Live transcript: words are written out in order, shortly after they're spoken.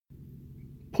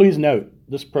Please note,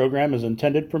 this program is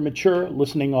intended for mature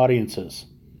listening audiences.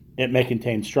 It may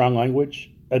contain strong language,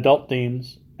 adult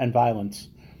themes, and violence.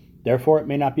 Therefore, it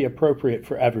may not be appropriate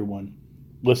for everyone.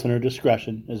 Listener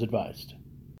discretion is advised.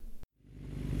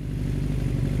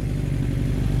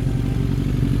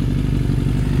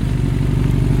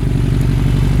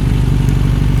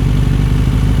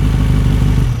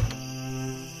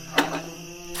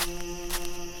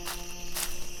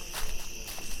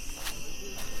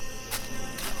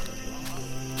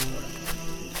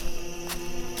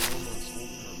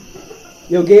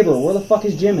 Yo, Gabriel, where the fuck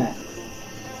is Jim at?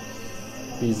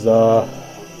 He's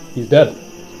dead.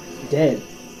 Dead?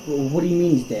 What do you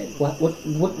mean he's dead?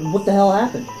 What the hell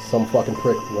happened? Some fucking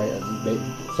prick,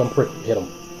 some prick hit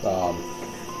him.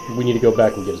 We need to go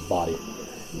back and get his body.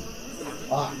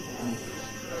 Fuck.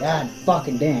 God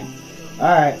fucking damn.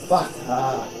 Alright, fuck.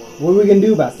 What are we gonna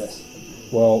do about this?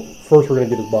 Well, first we're gonna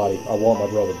get his body. I want my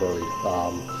brother buried.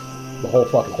 The whole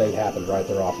fucking thing happened right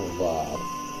there off of,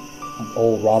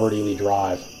 old Robert E. Lee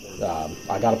Drive.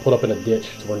 I gotta put up in a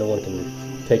ditch to where no one can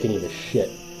take any of his shit.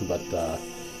 But,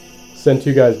 send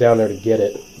 2 guys down there to get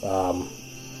it. I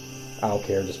don't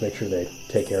care, just make sure they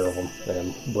take care of him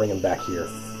and bring him back here.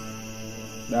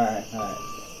 Alright.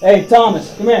 Hey,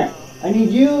 Thomas, come here. I need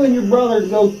you and your brother to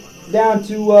go down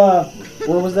to,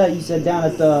 where was that? You said down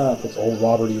at the... It's old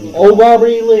Robert E. Lee. Old Robert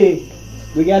E. Lee.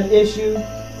 We got an issue.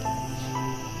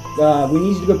 We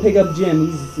need you to go pick up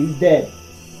Jim. He's dead.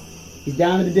 He's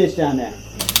down in the ditch down there.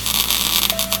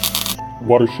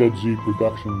 Watershed Z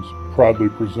Productions proudly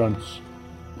presents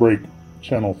Break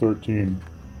Channel 13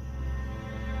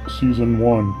 Season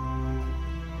 1.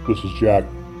 This is Jack.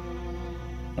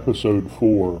 Episode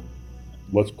 4.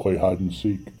 Let's play hide and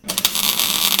seek.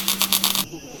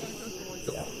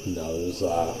 No, there's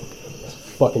a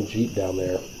fucking Jeep down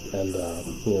there, and I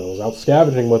was out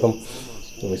scavenging with him,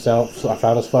 and I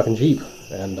found his fucking Jeep,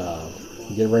 and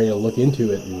get ready to look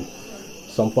into it, and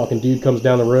some fucking dude comes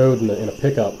down the road in a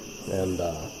pickup, and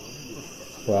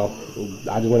well,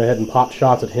 I just went ahead and popped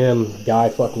shots at him. Guy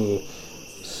fucking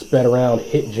sped around,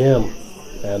 hit Jim,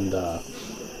 and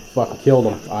fucking killed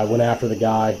him. I went after the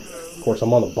guy. Of course,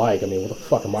 I'm on the bike. I mean, what the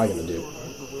fuck am I gonna do?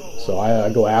 So I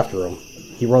go after him.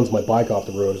 He runs my bike off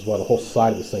the road, is why the whole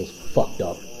side of this thing's fucked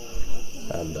up.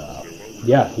 And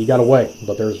yeah, he got away,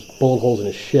 but there's bullet holes in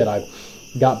his shit. I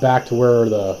got back to where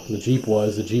the Jeep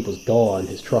was. The Jeep was gone.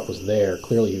 His truck was there.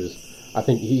 Clearly I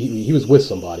think he was with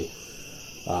somebody.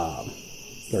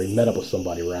 Or he met up with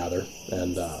somebody, rather.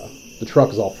 And the truck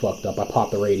is all fucked up. I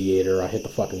popped the radiator. I hit the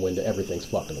fucking window. Everything's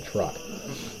fucked in the truck.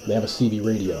 They have a CB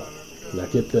radio. Now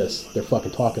get this. They're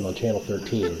fucking talking on Channel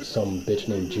 13. Some bitch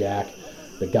named Jack.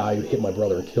 The guy who hit my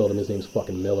brother and killed him, his name's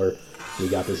fucking Miller. We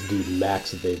got this dude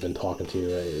Max that they've been talking to.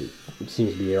 It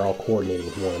seems to be they're all coordinating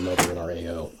with one another in our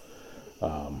AO.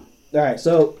 Alright,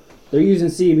 so they're using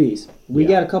CBs. We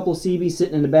got a couple of CBs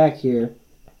sitting in the back here.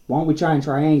 Why don't we try and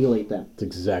triangulate them? That's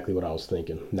exactly what I was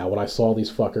thinking. Now, when I saw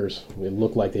these fuckers, it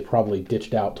looked like they probably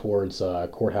ditched out towards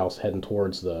courthouse, heading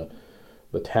towards the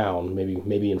town.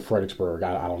 Maybe in Fredericksburg.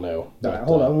 I don't know. Alright,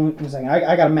 hold on one second.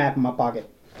 I got a map in my pocket.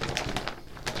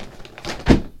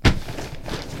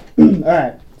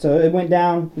 Alright, so it went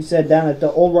down, you said, down at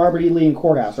the old Robert E. Lee and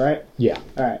courthouse, right? Yeah.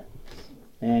 Alright.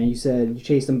 And you said you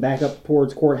chased them back up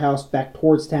towards courthouse, back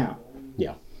towards town.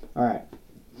 Yeah. Alright.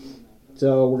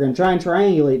 So we're going to try and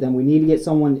triangulate them. We need to get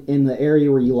someone in the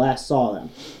area where you last saw them.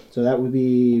 So that would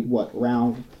be, what,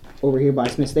 around over here by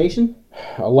Smith Station?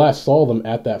 I last saw them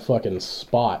at that fucking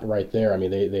spot right there. I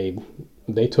mean,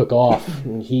 they took off.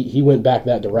 He went back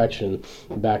that direction,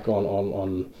 back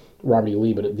on Robert E.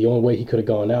 Lee, but the only way he could have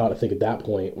gone out, I think at that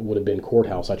point, would have been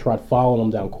courthouse. I tried following him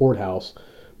down courthouse,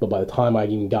 but by the time I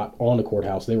even got on the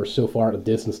courthouse, they were so far at a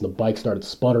distance and the bike started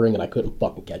sputtering and I couldn't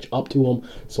fucking catch up to them,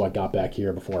 so I got back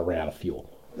here before I ran out of fuel.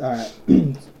 Alright.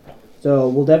 So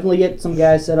we'll definitely get some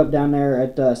guys set up down there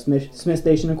at Smith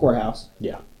Station and courthouse.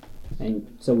 Yeah.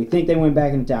 And so we think they went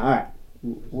back into town. Alright.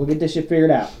 We'll get this shit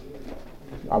figured out.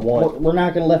 We're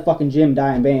not going to let fucking Jim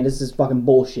die in vain. This is fucking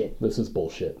bullshit. This is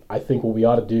bullshit. I think what we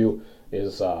ought to do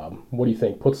is, what do you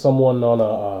think? Put someone on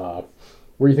a,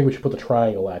 where do you think we should put the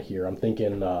triangle at here? I'm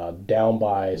thinking down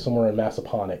by somewhere in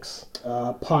Massaponax.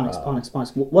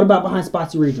 Ponix. What about behind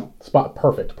Spotsy Regional?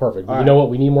 Perfect. All You right. know what?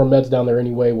 We need more meds down there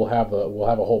anyway. We'll have a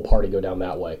whole party go down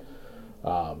that way.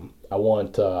 I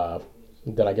want,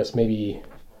 then I guess maybe,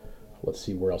 let's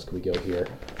see, where else can we go here?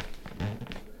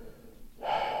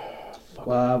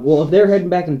 Well, if they're heading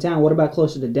back into town, what about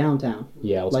closer to downtown?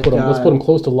 Yeah, let's put them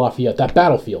close to Lafayette, that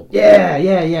battlefield.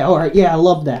 Yeah. All right, yeah, I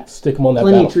love that. Stick them on that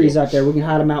Plenty battlefield. of trees out there. We can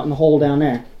hide them out in the hole down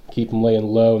there. Keep them laying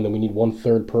low, and then we need one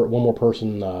more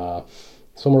person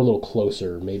somewhere a little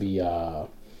closer, maybe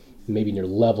near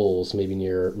Levels, maybe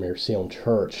near Salem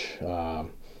Church.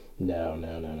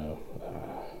 No.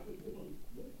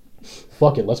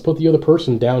 Fuck it. Let's put the other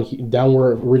person down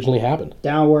where it originally happened.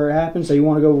 Down where it happened. So you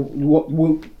want to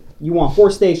go? You want 4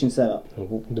 stations set up?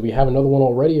 Do we have another one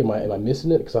already? Am I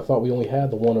missing it? Because I thought we only had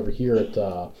the one over here at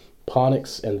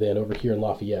Ponix and then over here in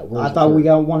Lafayette. I thought we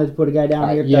wanted to put a guy down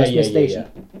here at Smith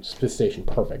Station. Yeah. Smith Station,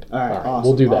 perfect. All right, awesome,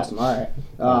 we'll do that. Awesome. All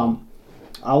right.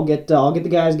 I'll get the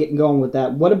guys getting going with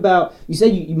that. What about, you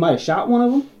said you might have shot one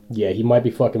of them? Yeah, he might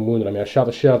be fucking wounded. I mean, I shot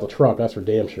the shit out of the truck, that's for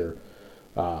damn sure.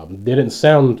 They didn't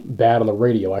sound bad on the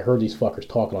radio. I heard these fuckers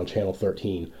talking on Channel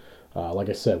 13. Like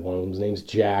I said, one of them's name's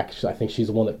Jack. I think she's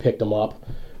the one that picked him up.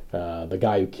 The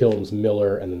guy who killed him's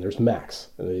Miller, and then there's Max.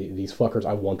 These fuckers,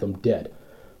 I want them dead.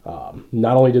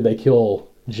 Not only did they kill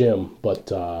Jim,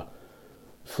 but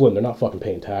Flynn, they're not fucking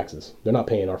paying taxes. They're not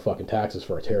paying our fucking taxes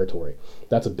for our territory.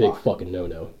 That's a big fucking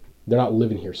no-no. They're not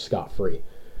living here scot-free.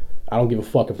 I don't give a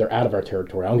fuck if they're out of our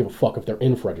territory. I don't give a fuck if they're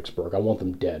in Fredericksburg. I want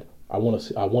them dead. I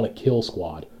want a kill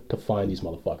squad to find these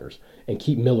motherfuckers and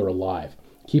keep Miller alive.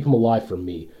 Keep him alive for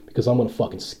me, because I'm gonna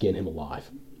fucking skin him alive.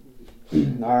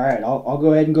 All right, I'll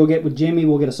go ahead and go get with Jimmy.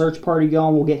 We'll get a search party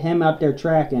going. We'll get him out there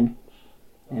tracking,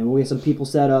 and we'll get some people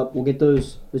set up. We'll get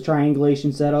the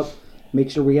triangulation set up. Make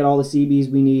sure we get all the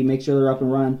CBs we need. Make sure they're up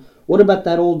and running. What about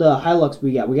that old Hilux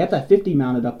we got? We got that 50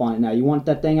 mounted up on it now. You want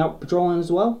that thing out patrolling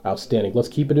as well? Outstanding. Let's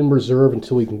keep it in reserve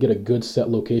until we can get a good set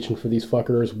location for these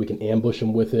fuckers. We can ambush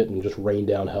them with it and just rain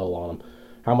down hell on them.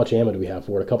 How much ammo do we have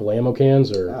for it? A couple of ammo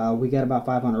cans? Or we got about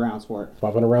 500 rounds for it.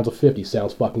 500 rounds of 50.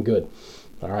 Sounds fucking good.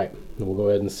 All right. Then we'll go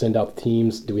ahead and send out the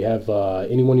teams. Do we have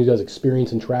anyone who does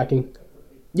experience in tracking?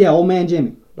 Yeah, old man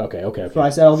Jimmy. Okay. So I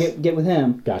said I'll get with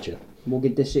him. Gotcha. We'll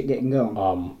get this shit getting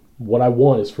going. What I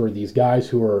want is for these guys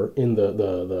who are in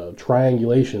the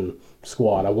triangulation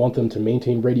squad, I want them to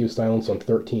maintain radio silence on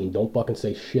 13. Don't fucking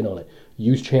say shit on it.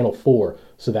 Use channel 4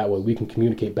 so that way we can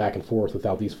communicate back and forth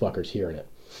without these fuckers hearing it.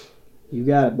 You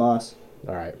got it, boss.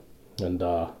 All right. And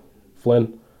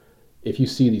Flynn, if you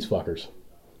see these fuckers,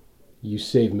 you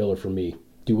save Miller for me.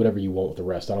 Do whatever you want with the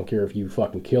rest. I don't care if you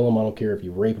fucking kill him. I don't care if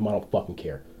you rape him. I don't fucking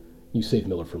care. You save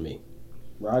Miller for me.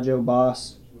 Roger,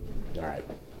 boss. All right.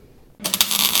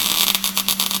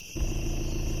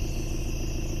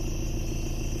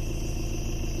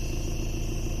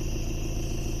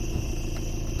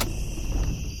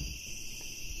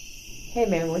 Hey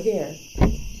man, we're here.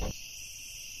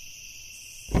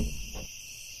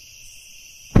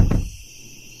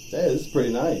 Hey, this is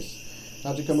pretty nice.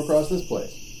 How'd you come across this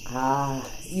place?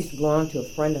 It used to belong to a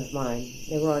friend of mine.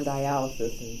 They were on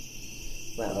dialysis and,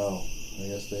 well... Oh, I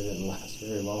guess they didn't last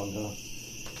very long, huh?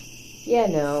 Yeah,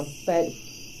 no, but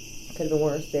could have been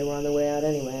worse. They were on their way out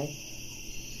anyway.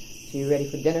 So you ready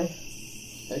for dinner?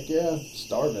 Heck yeah,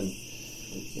 starving.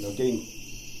 You know, getting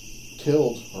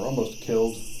killed, or almost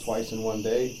killed, twice in one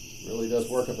day really does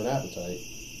work up an appetite.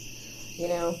 You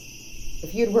know,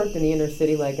 if you'd worked in the inner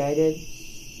city like I did,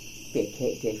 it'd be a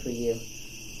cake day for you.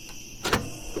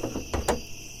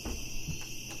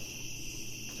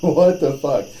 What the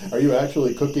fuck? Are you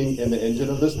actually cooking in the engine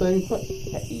of this thing?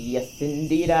 Yes,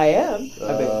 indeed I am.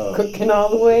 I've been cooking all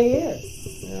the way here.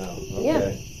 Yeah, okay.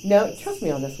 Yeah. No, trust me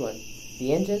on this one.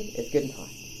 The engine is good and hot.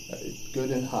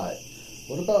 Good and hot.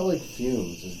 What about, like,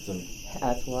 fumes?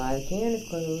 That's why the can is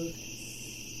closed.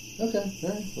 Okay,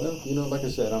 alright. Well, you know, like I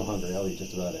said, I'm hungry. I'll eat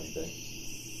just about anything.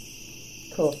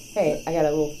 Cool. Hey, I got a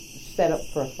little setup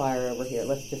for a fire over here.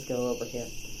 Let's just go over here.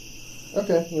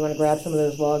 Okay. You want to grab some of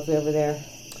those logs over there?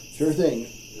 Sure thing.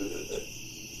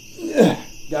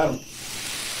 Got him.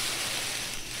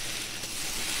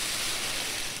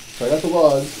 So I got the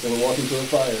logs, and we're walking to a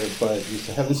fire, but you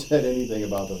haven't said anything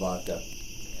about the vodka.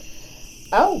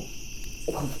 Oh,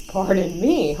 pardon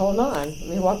me. Hold on. Let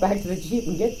me walk back to the Jeep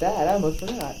and get that. I almost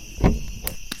forgot.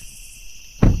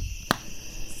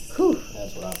 Whew.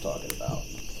 That's what I'm talking about.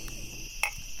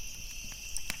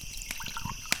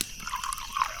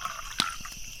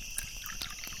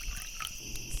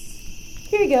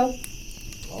 Here you go.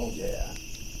 Oh, yeah.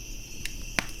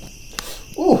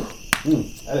 Ooh,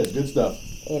 that is good stuff.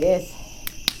 It is.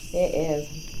 It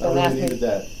is. I really needed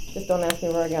that. Just don't ask me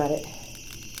where I got it.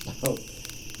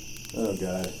 Oh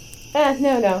God.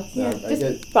 No. No, Yeah, I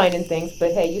just finding things.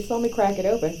 But hey, you saw me crack it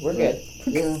open. We're good.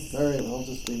 Yeah, alright, I'll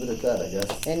just leave it at that, I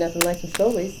guess. Ain't nothing like some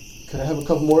Stolies. Could I have a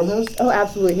couple more of those? Oh,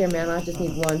 absolutely. Here, man. I just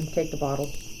need one. Take the bottle.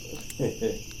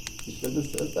 You shouldn't have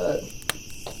said that.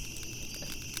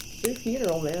 It's your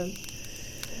funeral, man.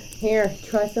 Here,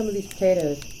 try some of these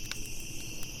potatoes.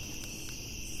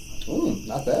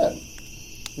 Not bad.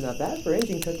 Not bad for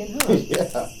engine cooking, huh?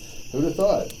 Yeah, who'd have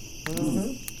thought?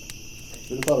 Mm-hmm.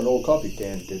 Should have thought an old coffee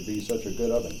can could be such a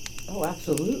good oven. Oh,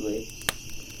 absolutely.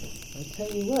 I tell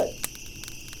you what.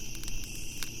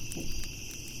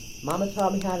 Mama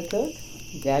taught me how to cook.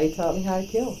 Daddy taught me how to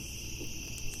kill.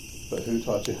 But who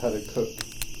taught you how to cook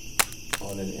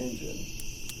on an engine?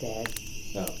 Dad.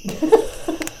 No.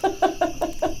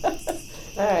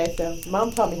 Alright, so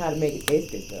Mom taught me how to make it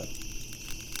taste good,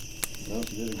 though. No,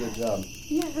 she did a good job.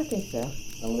 Yeah, I think so.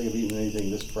 I don't think I've eaten anything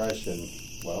this fresh in,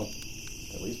 well,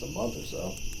 at least a month or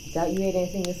so. Doubt you ate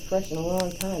anything this fresh in a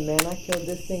long time, man. I killed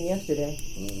this thing yesterday.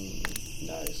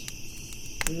 Nice.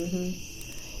 Mm-hmm.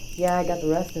 Yeah, I got the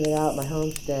rest of it out at my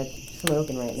homestead,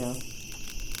 smoking right now.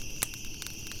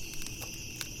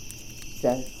 It's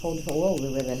a whole different world we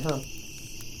live in, huh?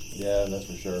 Yeah, that's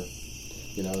for sure.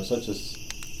 You know, such a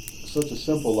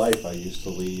simple life I used to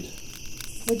lead.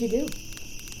 What'd you do?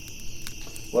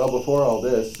 Well, before all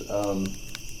this, I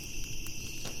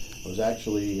was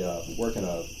actually working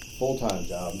a full-time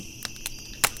job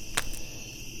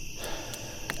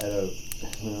at a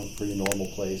pretty normal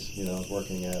place. You know, I was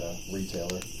working at a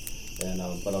retailer, and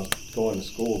but I was going to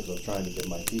school because I was trying to get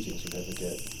my teaching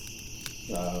certificate.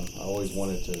 I always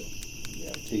wanted to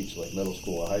teach like middle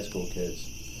school or high school kids,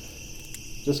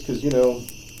 just because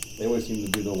they always seem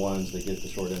to be the ones that get the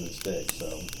short end of the stick. So.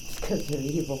 It's because they're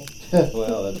evil.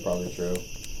 Well, that's probably true.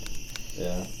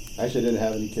 Yeah. Actually, I didn't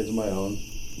have any kids of my own.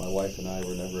 My wife and I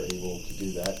were never able to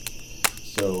do that.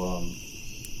 So,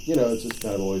 it's just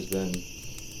kind of always been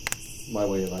my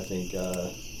way of, I think,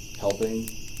 helping.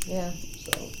 Yeah.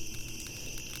 So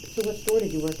what store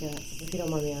did you work at, if you don't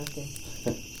mind me asking?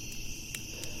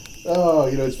 Oh,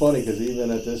 it's funny because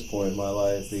even at this point in my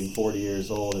life, being 40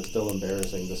 years old, it's still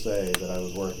embarrassing to say that I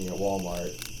was working at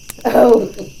Walmart.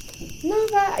 Oh, not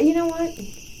bad. You know what?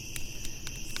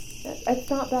 That's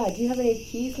not bad. Do you have any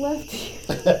keys left?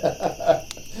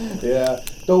 Yeah,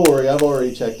 don't worry. I've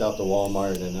already checked out the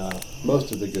Walmart, and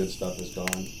most of the good stuff is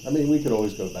gone. I mean, we could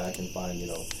always go back and find,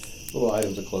 little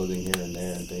items of clothing here and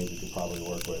there and things we could probably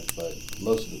work with. But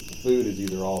most of the food is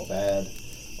either all bad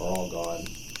or all gone.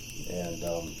 And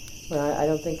well, I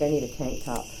don't think I need a tank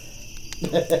top.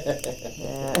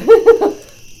 Yeah.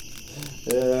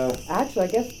 Yeah. Actually, I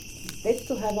guess they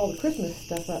still have all the Christmas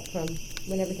stuff up from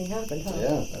when everything happened, huh?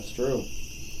 Yeah, that's true.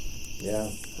 Yeah,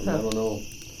 I don't know.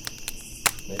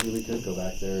 Maybe we could go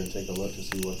back there and take a look to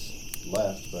see what's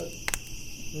left, but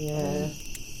Yeah.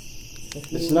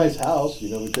 it's a nice house. We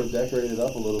could decorate it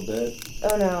up a little bit.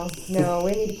 Oh no,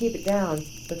 we need to keep it down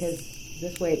because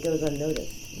this way it goes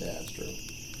unnoticed. Yeah, that's true.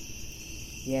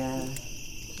 Yeah.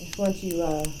 Just once you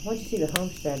see the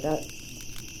homestead,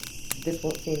 this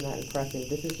won't seem that impressive.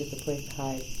 This is just a place to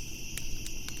hide.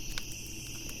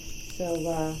 So,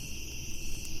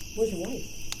 where's your wife,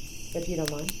 if you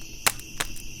don't mind?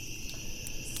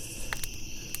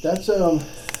 That's a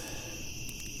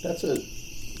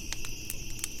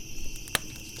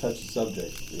touchy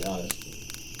subject, to be honest.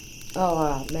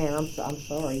 Oh, man, I'm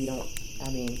sorry. You don't. I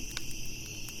mean,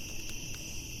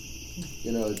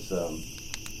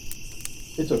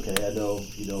 it's okay. I know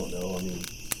you don't know. I mean,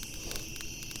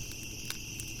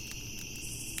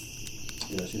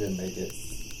 she didn't make it.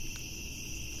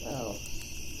 oh,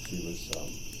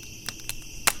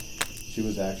 She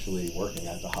was actually working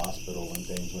at the hospital when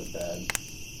things went bad,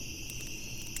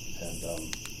 and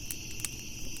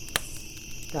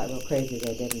got real crazy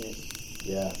there, didn't it?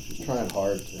 yeah, she was trying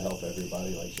hard to help everybody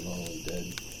like she normally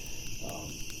did.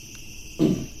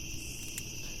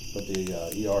 But the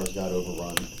ERs got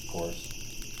overrun, of course,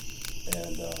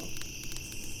 and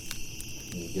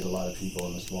you get a lot of people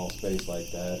in a small space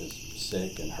like that is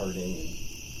sick and hurting and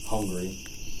hungry.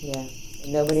 Yeah.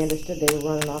 And nobody understood they were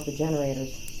running off the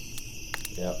generators.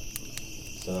 Yep.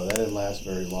 So that didn't last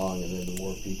very long, and then the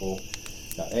more people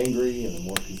got angry, and the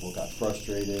more people got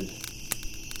frustrated.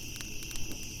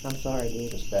 I'm sorry,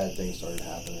 dude. Just bad things started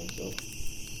happening. So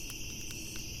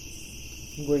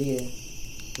Were you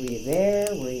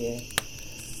there? Were you?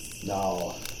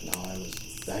 no, I was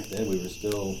back then. We were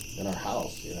still in our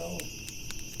house,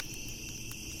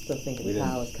 Still thinking We the didn't-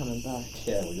 power was coming back.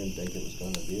 Yeah, we didn't think it was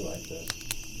going to be like this.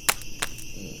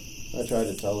 I tried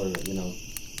to tell her that,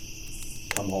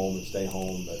 come home and stay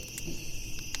home, but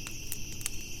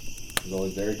she was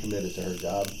always very committed to her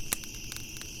job.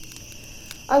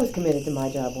 I was committed to my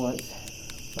job once.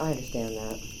 I understand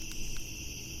that.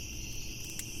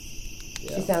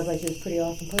 Yeah. She sounds like she was a pretty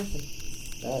awesome person.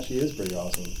 Yeah, she is pretty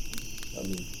awesome. I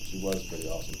mean, she was pretty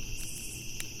awesome.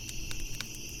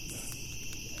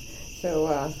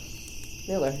 So,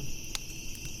 Miller,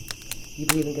 you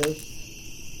believe in ghosts?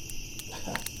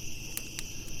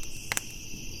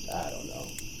 I don't know.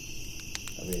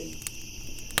 I mean,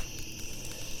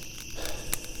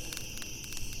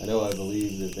 I know I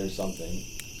believe that there's something.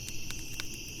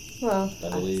 Well, I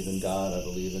believe in God. I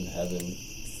believe in heaven.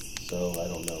 So I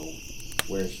don't know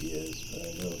where she is, but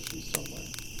I know she's somewhere.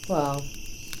 well,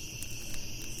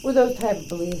 with those type of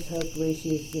beliefs, hopefully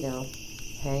she's,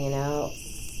 hanging out,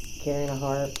 carrying a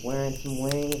harp, wearing some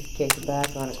wings, kicking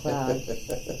back on a cloud.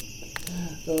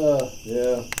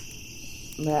 Yeah,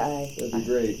 But that'd be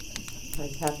great. I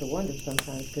just have to wonder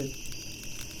sometimes because,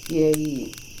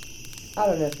 I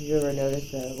don't know if you've ever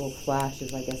noticed little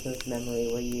flashes, I guess, of memory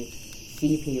where you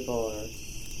see people or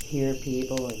hear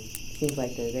people and it seems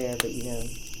like they're there, but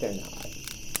they're not.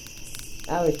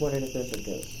 I always wondered if those are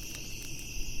ghosts.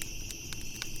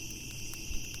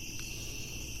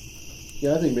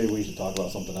 Yeah, I think maybe we should talk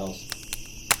about something else.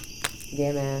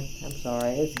 Yeah, man, I'm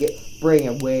sorry. Let's bring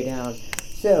it way down.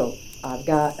 So, I've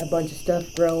got a bunch of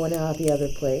stuff growing out the other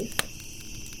place.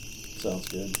 Sounds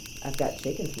good. I've got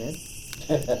chickens, man.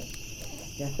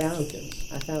 Yeah, I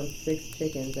found 6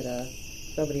 chickens at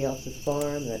somebody else's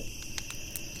farm that,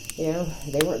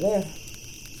 they weren't there.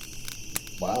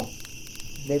 Wow.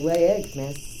 They lay eggs,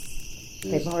 man.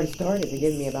 Jeez. They've already started. They're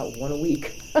giving me about 1 a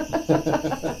week. 1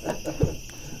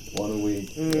 a week.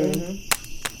 Mm-hmm.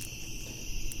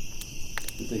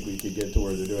 You think we could get to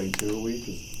where they're doing 2 a week?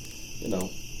 'Cause,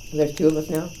 There's 2 of us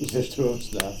now? there's 2 of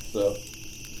us now, so.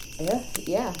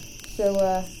 Yeah. So,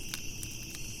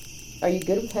 are you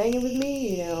good with hanging with me?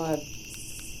 You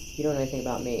don't know anything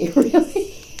about me,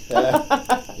 really.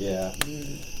 Yeah.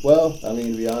 Well, I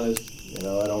mean, to be honest, I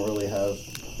don't really have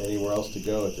anywhere else to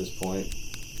go at this point.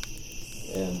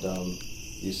 And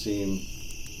you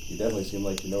definitely seem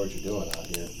like you know what you're doing out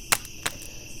here.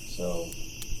 So,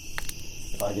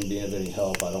 if I can be of any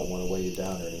help, I don't want to weigh you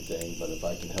down or anything, but if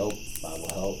I can help, I will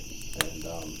help. And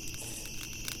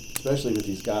especially with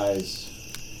these guys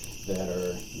that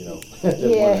are, that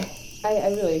Yeah.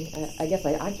 I guess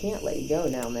I can't let you go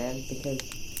now, man, because,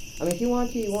 if you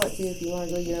want to, you want to. If you want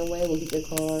to go your own way, we'll get your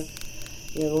car.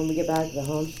 When we get back to the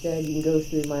homestead, you can go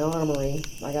through my armory.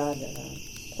 I got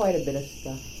quite a bit of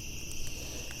stuff.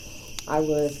 I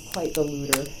was quite the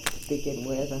looter to begin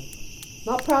with. I'm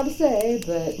not proud to say,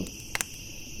 but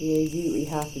you do what you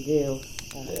have to do.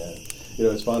 Yeah.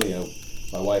 It's funny,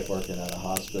 my wife working at a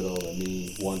hospital and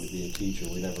me wanting to be a teacher,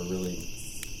 we never really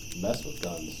messed with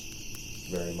guns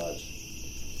very much.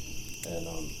 And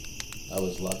I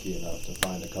was lucky enough to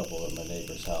find a couple at my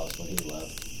neighbor's house when he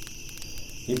left.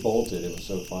 He bolted. It was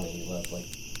so funny. He left as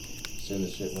soon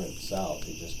as shit went south,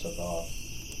 he just took off.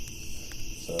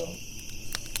 So,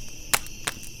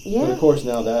 Yeah. but of course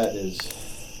now that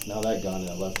gun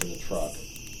I left in the truck,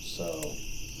 so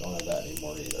don't have that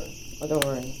anymore either. Oh, don't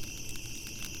worry.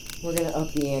 We're gonna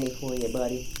up the ante for you,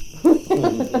 buddy.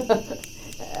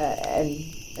 And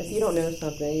if you don't know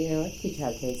something, I teach you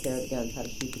how to take care of the guns, how to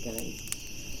shoot the guns.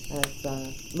 That's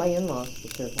my in-laws were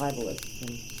survivalists,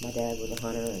 and my dad was a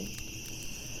hunter, and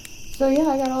so yeah,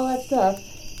 I got all that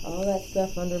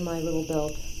stuff under my little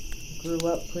belt. Grew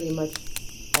up pretty much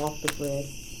off the grid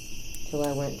till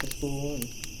I went to school,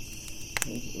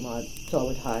 till I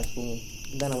went to high school.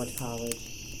 Then I went to college.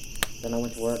 Then I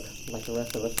went to work like the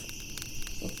rest of us.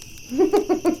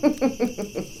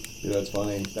 It's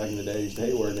funny. Back in the day, I used to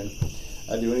hate working.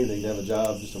 I'd do anything to have a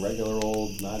job, just a regular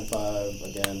old 9 to 5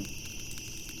 again.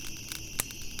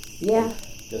 Yeah.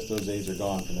 Guess those days are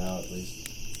gone for now, at least.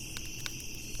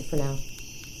 For now.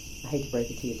 I hate to break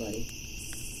it to you, buddy.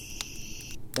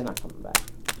 They're not coming back.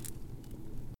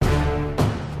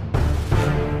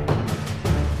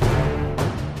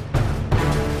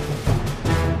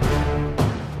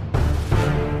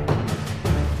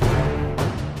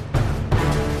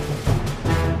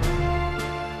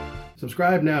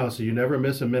 Subscribe now so you never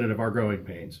miss a minute of our growing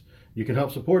pains. You can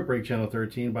help support Break Channel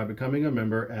 13 by becoming a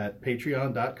member at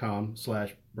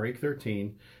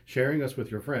patreon.com/break13, sharing us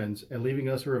with your friends, and leaving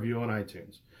us a review on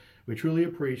iTunes. We truly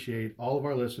appreciate all of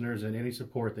our listeners and any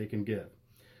support they can give.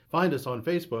 Find us on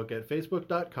Facebook at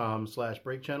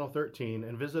facebook.com/breakchannel13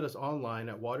 and visit us online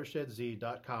at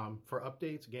watershedz.com for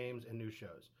updates, games, and new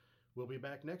shows. We'll be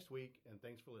back next week, and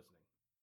thanks for listening.